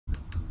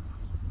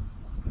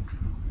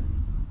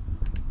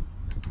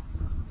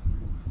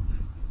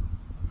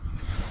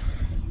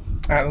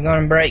Alright, we're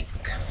going to break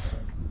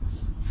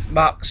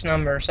box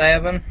number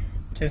 7,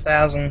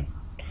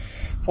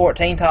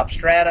 2014 Top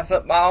Strata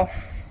football.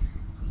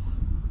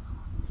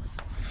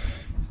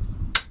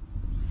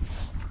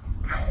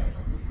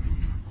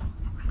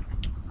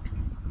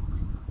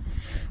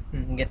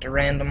 And get the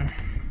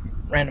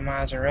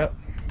randomizer up.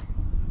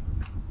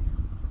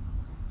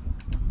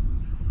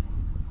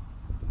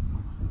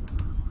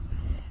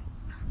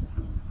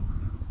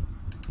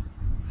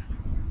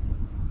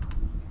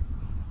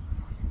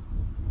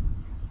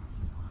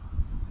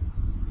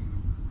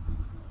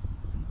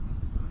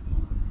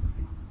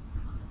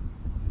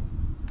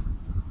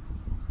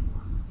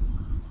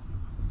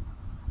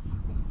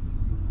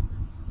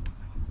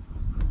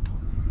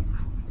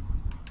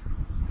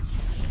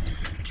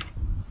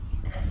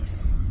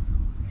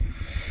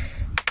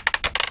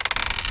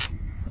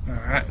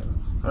 Alright,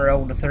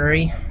 roll to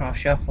 3. I'll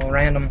shuffle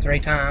random 3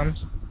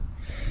 times.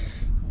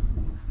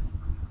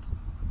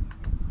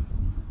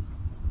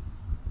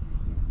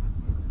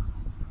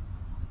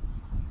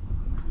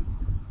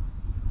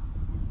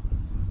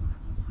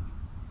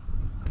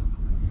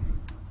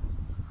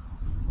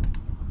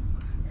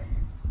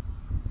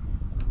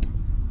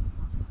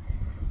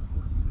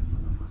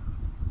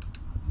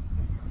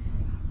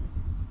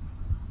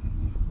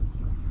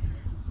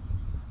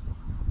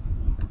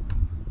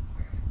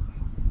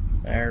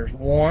 There's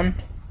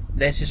 1.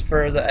 This is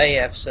for the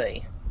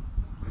AFC.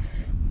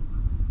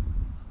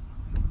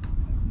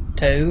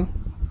 2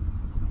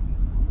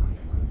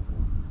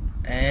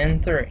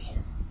 and 3.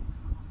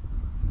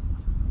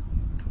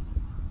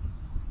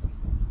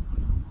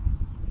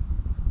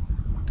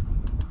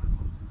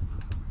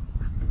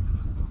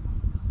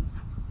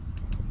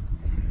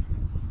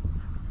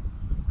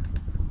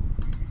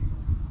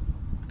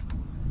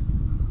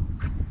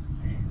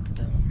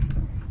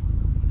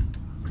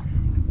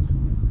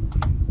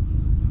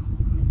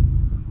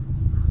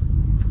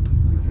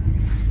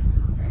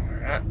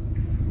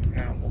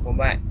 Now we'll go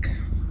back.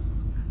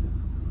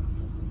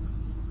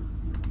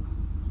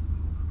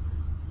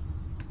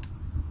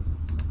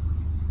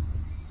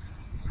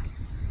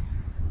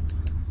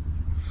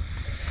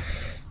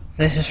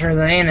 This is for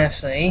the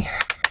NFC.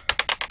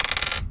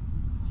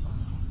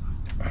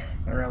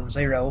 I rolled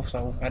 0,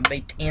 so that'd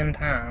be 10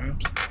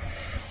 times.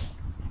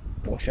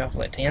 We'll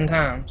shuffle it 10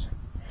 times.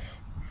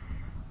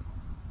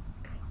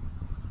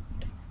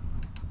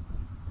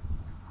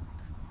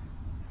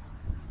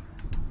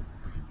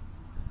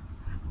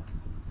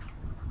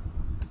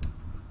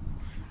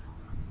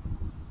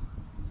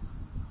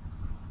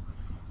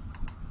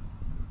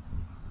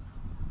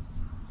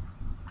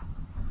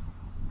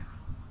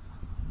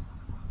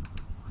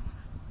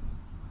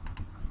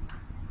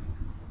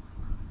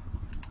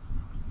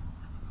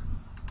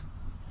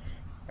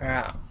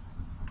 Alright.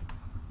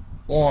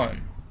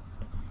 1,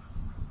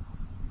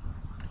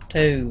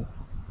 2,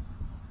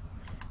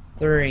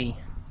 3,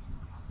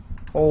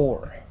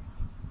 4,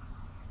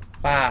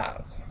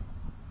 5,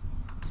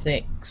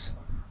 6,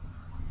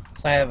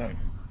 7,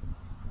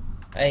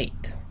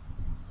 8,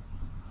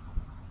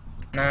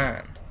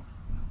 9,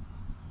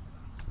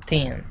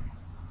 10.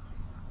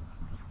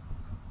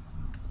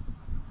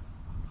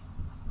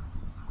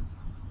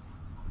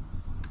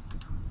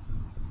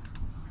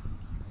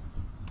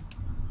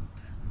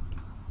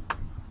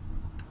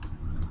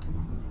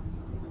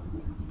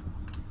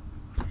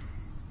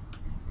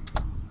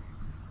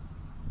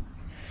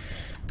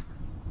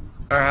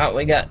 Alright,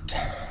 we got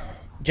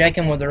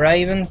Jacob with the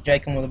Ravens,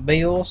 Jacob with the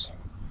Bills,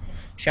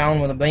 Sean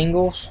with the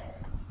Bengals,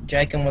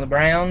 Jacob with the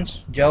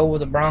Browns, Joe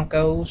with the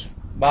Broncos,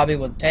 Bobby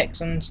with the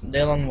Texans,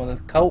 Dylan with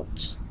the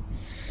Colts,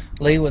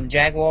 Lee with the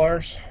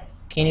Jaguars,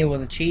 Kenny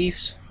with the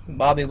Chiefs,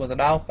 Bobby with the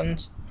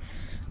Dolphins,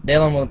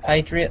 Dylan with the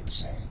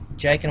Patriots,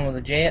 Jacob with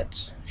the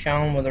Jets,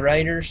 Sean with the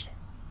Raiders,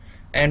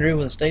 Andrew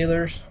with the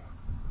Steelers,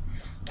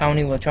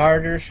 Tony with the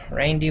Chargers,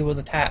 Randy with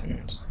the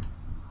Titans.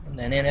 And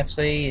then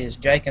NFC is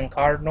Jacob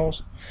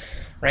Cardinals,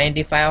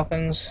 Randy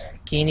Falcons,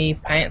 Kenny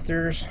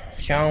Panthers,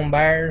 Sean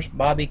Bears,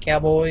 Bobby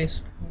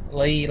Cowboys,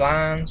 Lee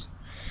Lions,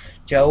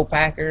 Joe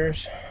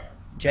Packers,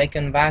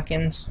 Jacob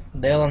Vikings,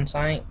 Dylan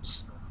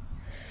Saints,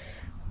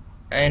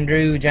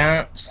 Andrew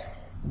Giants,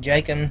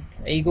 Jacob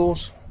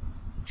Eagles,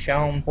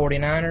 Sean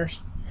 49ers,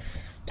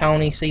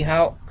 Tony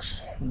Seahawks,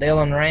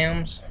 Dylan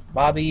Rams,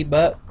 Bobby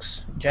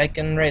Bucks,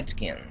 Jacob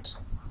Redskins.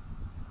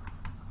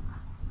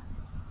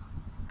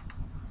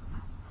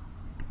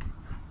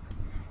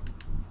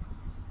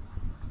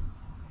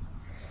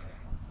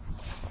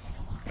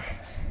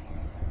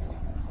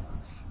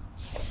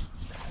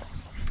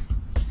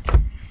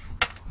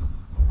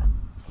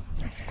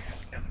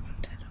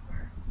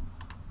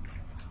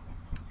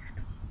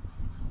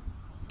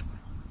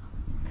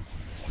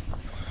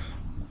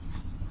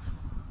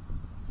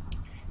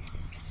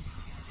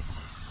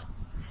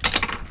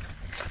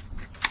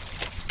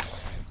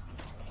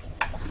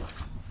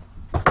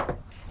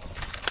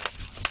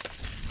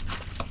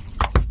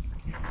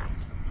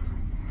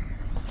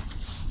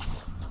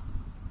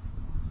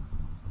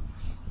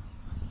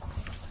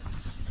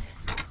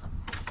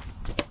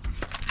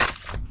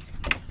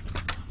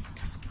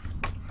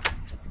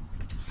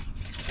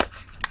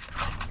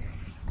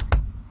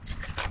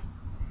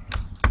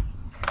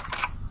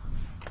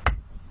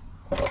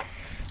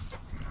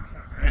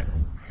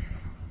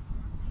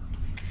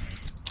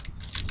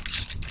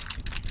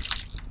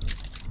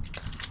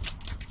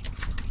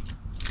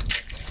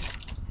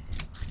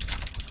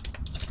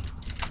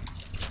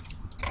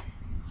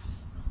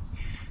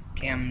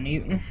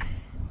 Newton,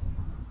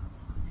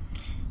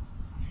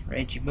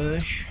 Reggie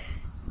Bush,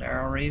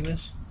 Darrell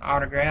Rivas,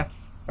 autograph,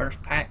 first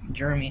pack,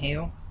 Jeremy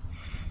Hill,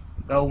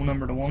 gold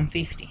number to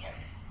 150.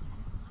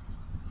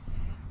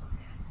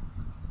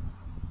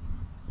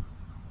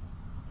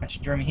 That's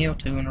Jeremy Hill,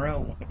 2 in a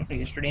row,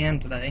 yesterday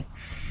and today.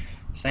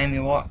 Sammy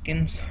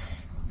Watkins,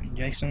 and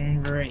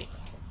Jason Verrett,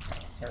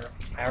 or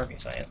however you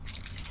say it.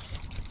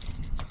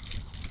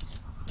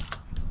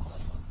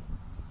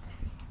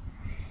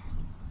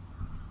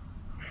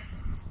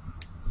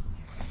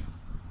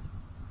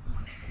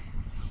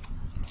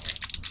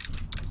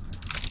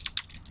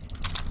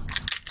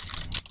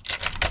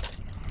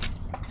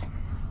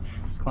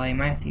 Clay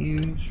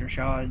Matthews,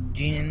 Rashad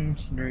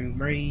Jennings, Drew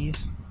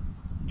Brees,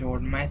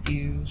 Jordan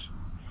Matthews,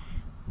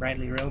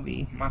 Bradley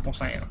Roby, Michael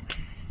Sam.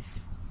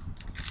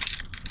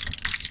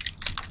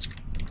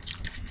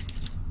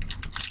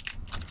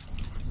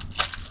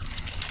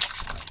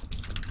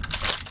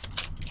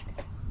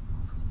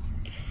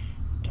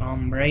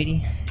 Tom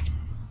Brady,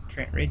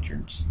 Trent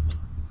Richards,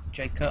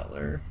 Jay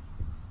Cutler,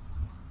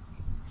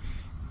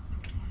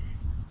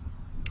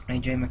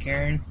 AJ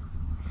McCarron,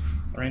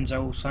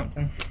 Lorenzo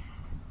something,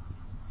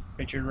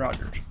 Richard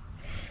Rogers.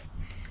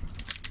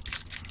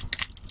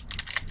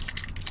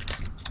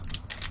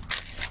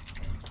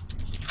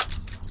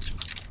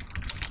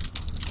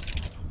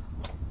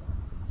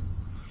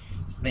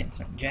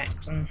 Vincent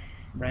Jackson,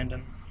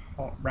 Brian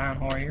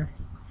Hoyer,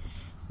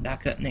 die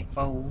cut Nick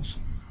Foles,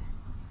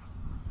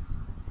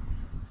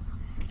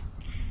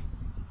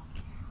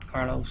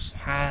 Carlos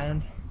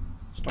Hyde,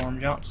 Storm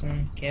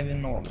Johnson,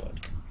 Kevin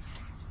Norwood.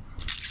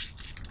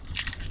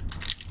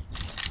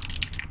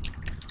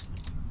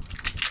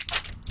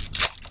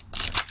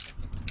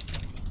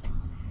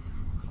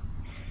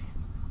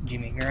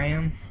 Jimmy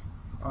Graham,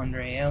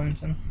 Andre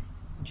Ellington,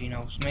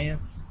 Geno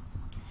Smith,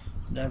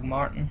 Doug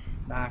Martin,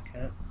 die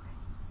cut.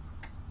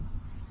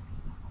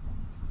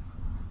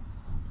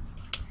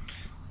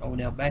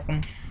 Odell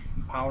Beckham,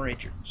 Paul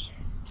Richards.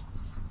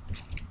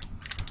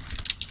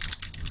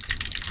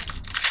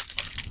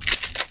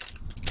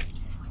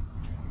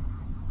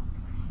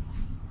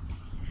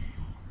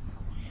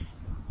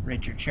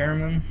 Richard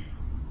Sherman,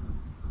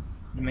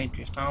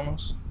 Demetrius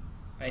Thomas,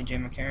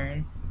 AJ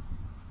McCarron.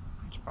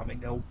 It's probably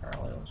gold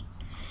parallels.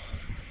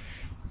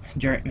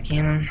 Jarrett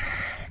McKinnon,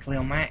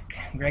 Khalil Mack,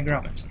 Greg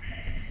Robinson.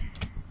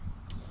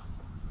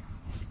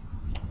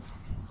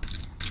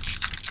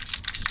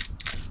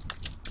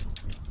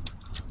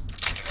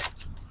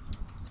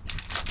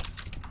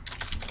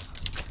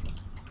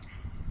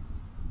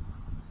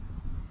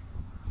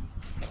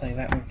 Save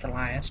that one for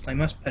last. They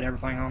must put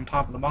everything on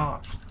top of the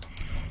box.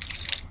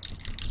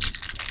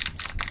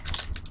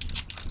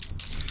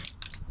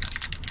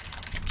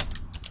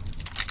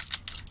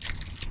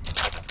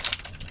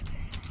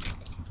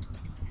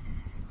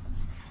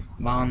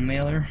 Von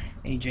Miller,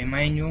 E.J.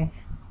 Manuel,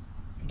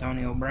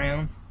 Antonio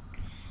Brown,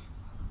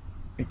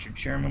 Richard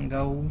Sherman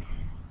gold,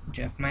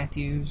 Jeff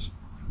Matthews,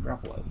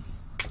 Garoppolo.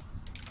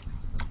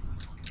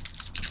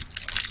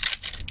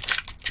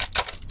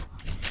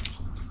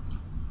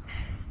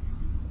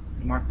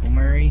 Marco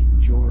Murray,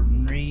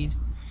 Jordan Reed,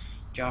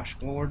 Josh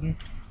Gordon,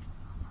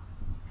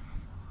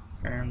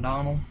 Aaron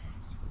Donald,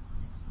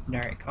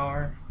 Derek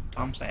Carr,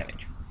 Tom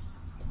Savage.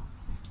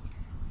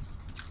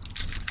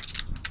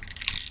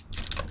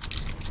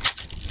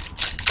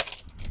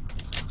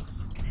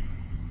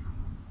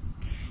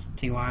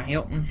 T.Y.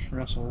 Hilton,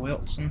 Russell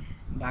Wilson,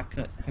 die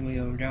cut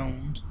Julio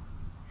Jones,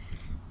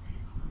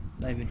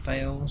 David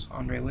Fales,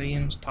 Andre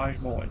Williams, Taj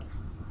Boyd.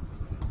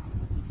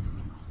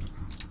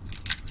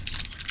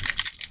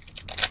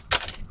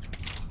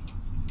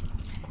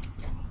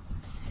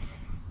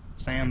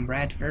 Sam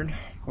Bradford,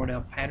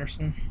 Cordell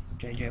Patterson,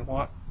 J.J.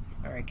 Watt,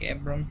 Eric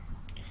Ebron,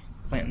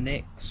 Clinton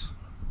Dix,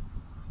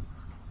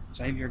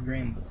 Xavier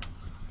Grimble.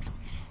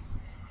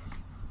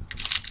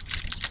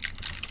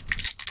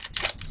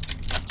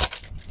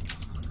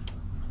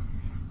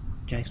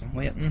 Jason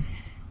Witten,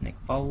 Nick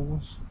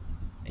Foles,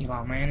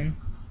 Eli Manning,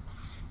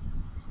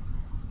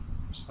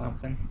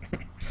 something,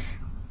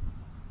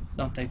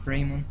 Dante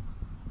Freeman,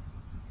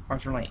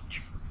 Arthur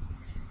Lynch.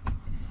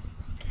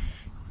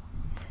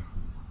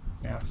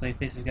 Now, see if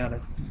this has got a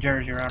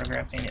jersey or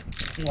autograph in it.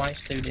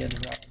 White's too dead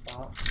to right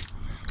top.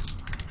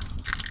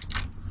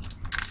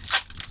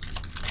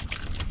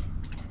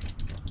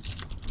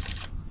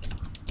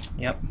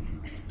 Yep.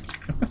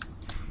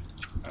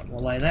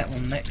 We'll lay that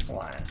one next to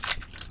last.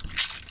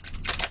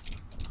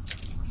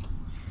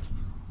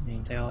 You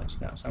can tell it's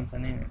got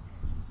something in it.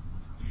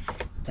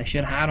 They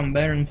should hide them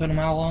better than put them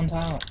all on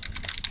top.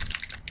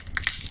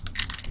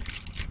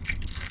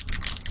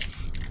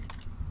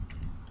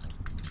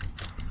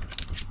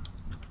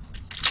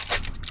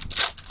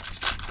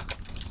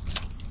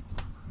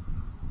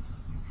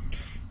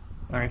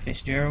 Larry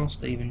Fitzgerald,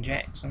 Steven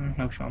Jackson,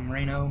 O'Shawn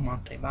Marino,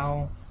 Monte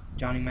Ball,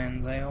 Johnny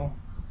Manziel,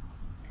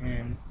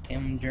 and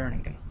Tim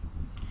Jernigan.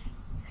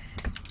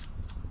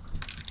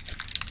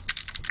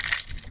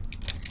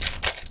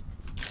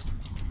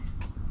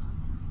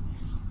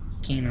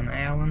 Keenan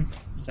Allen,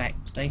 Zach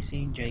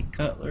Stacy, Jay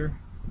Cutler,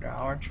 Dry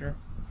Archer.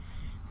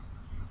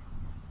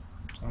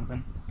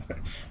 Something.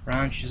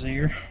 Ryan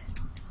Shazier.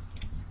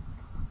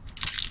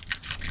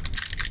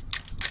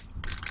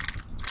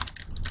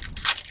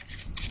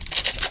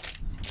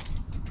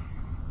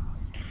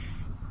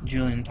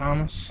 Julian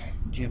Thomas,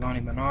 Giovanni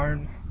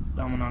Bernard,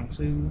 Dominic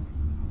Sue,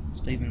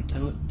 Stephen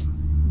Tuitt,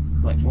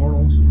 Blake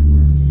Bortles,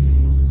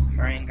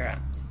 Ryan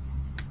Grass.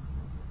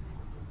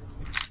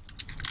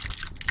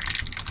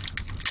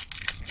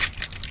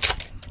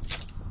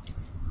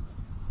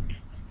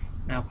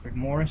 Alfred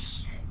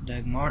Morris,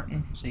 Doug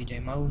Martin,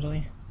 C.J.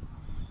 Mosley,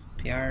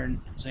 Pierre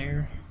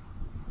Desir,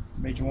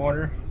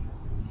 Bridgewater,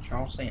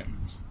 Charles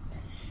Sims.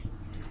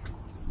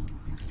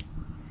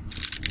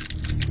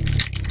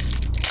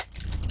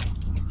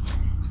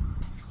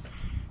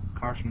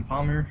 Carson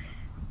Palmer,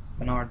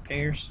 Bernard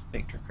Pierce,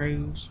 Victor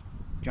Cruz,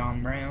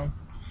 John Brown,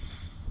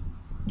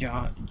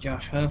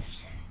 Josh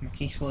Huff,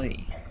 McKeith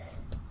Lee.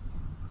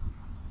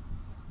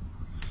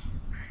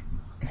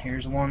 And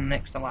here's the one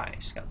next to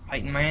last. Got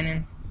Peyton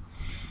Manning,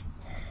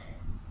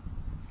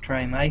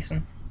 Trey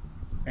Mason,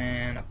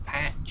 and a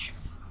patch,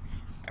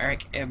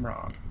 Eric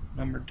Ebron,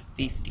 numbered to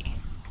 50.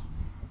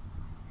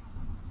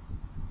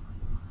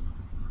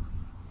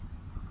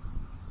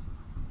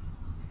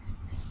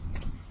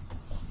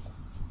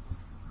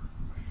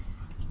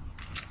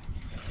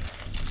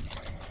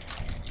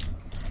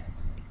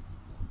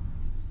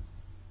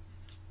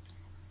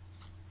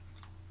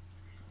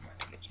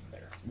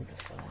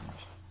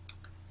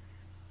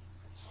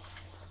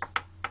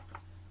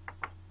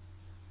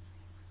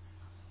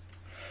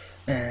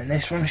 And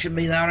this one should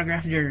be the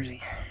autographed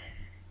jersey.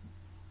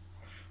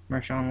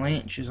 Marshawn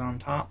Lynch is on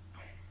top.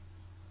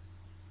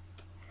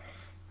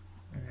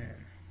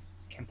 And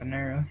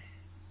Campanera.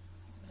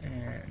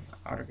 And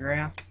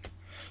autograph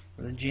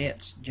for the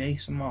Jets, Jay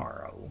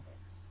Samaro.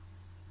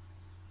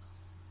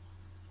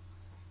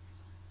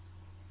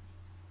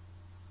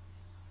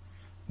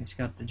 It's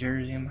got the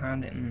jersey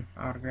behind it and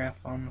autograph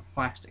on the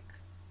plastic.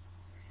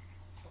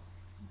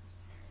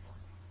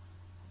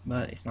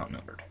 But it's not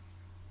numbered.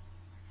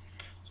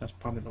 So that's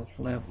probably the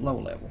low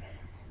level.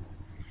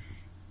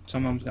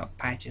 Some of them's got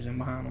patches in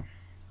behind them.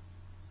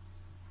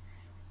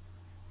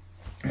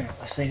 Now,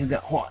 let's see who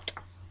got what.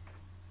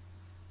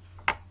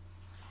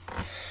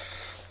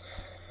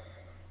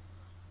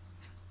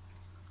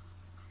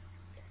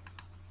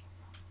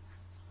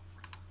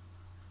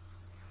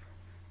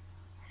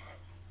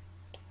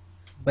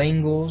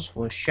 Bengals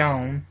was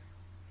Sean,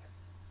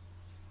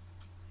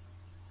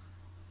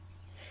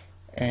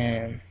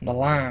 and the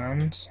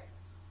Lions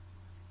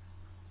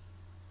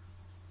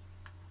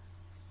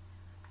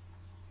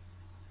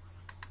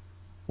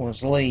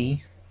was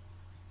Lee,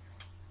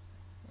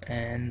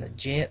 and the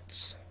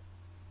Jets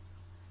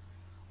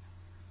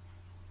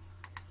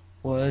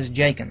was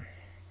Jakin.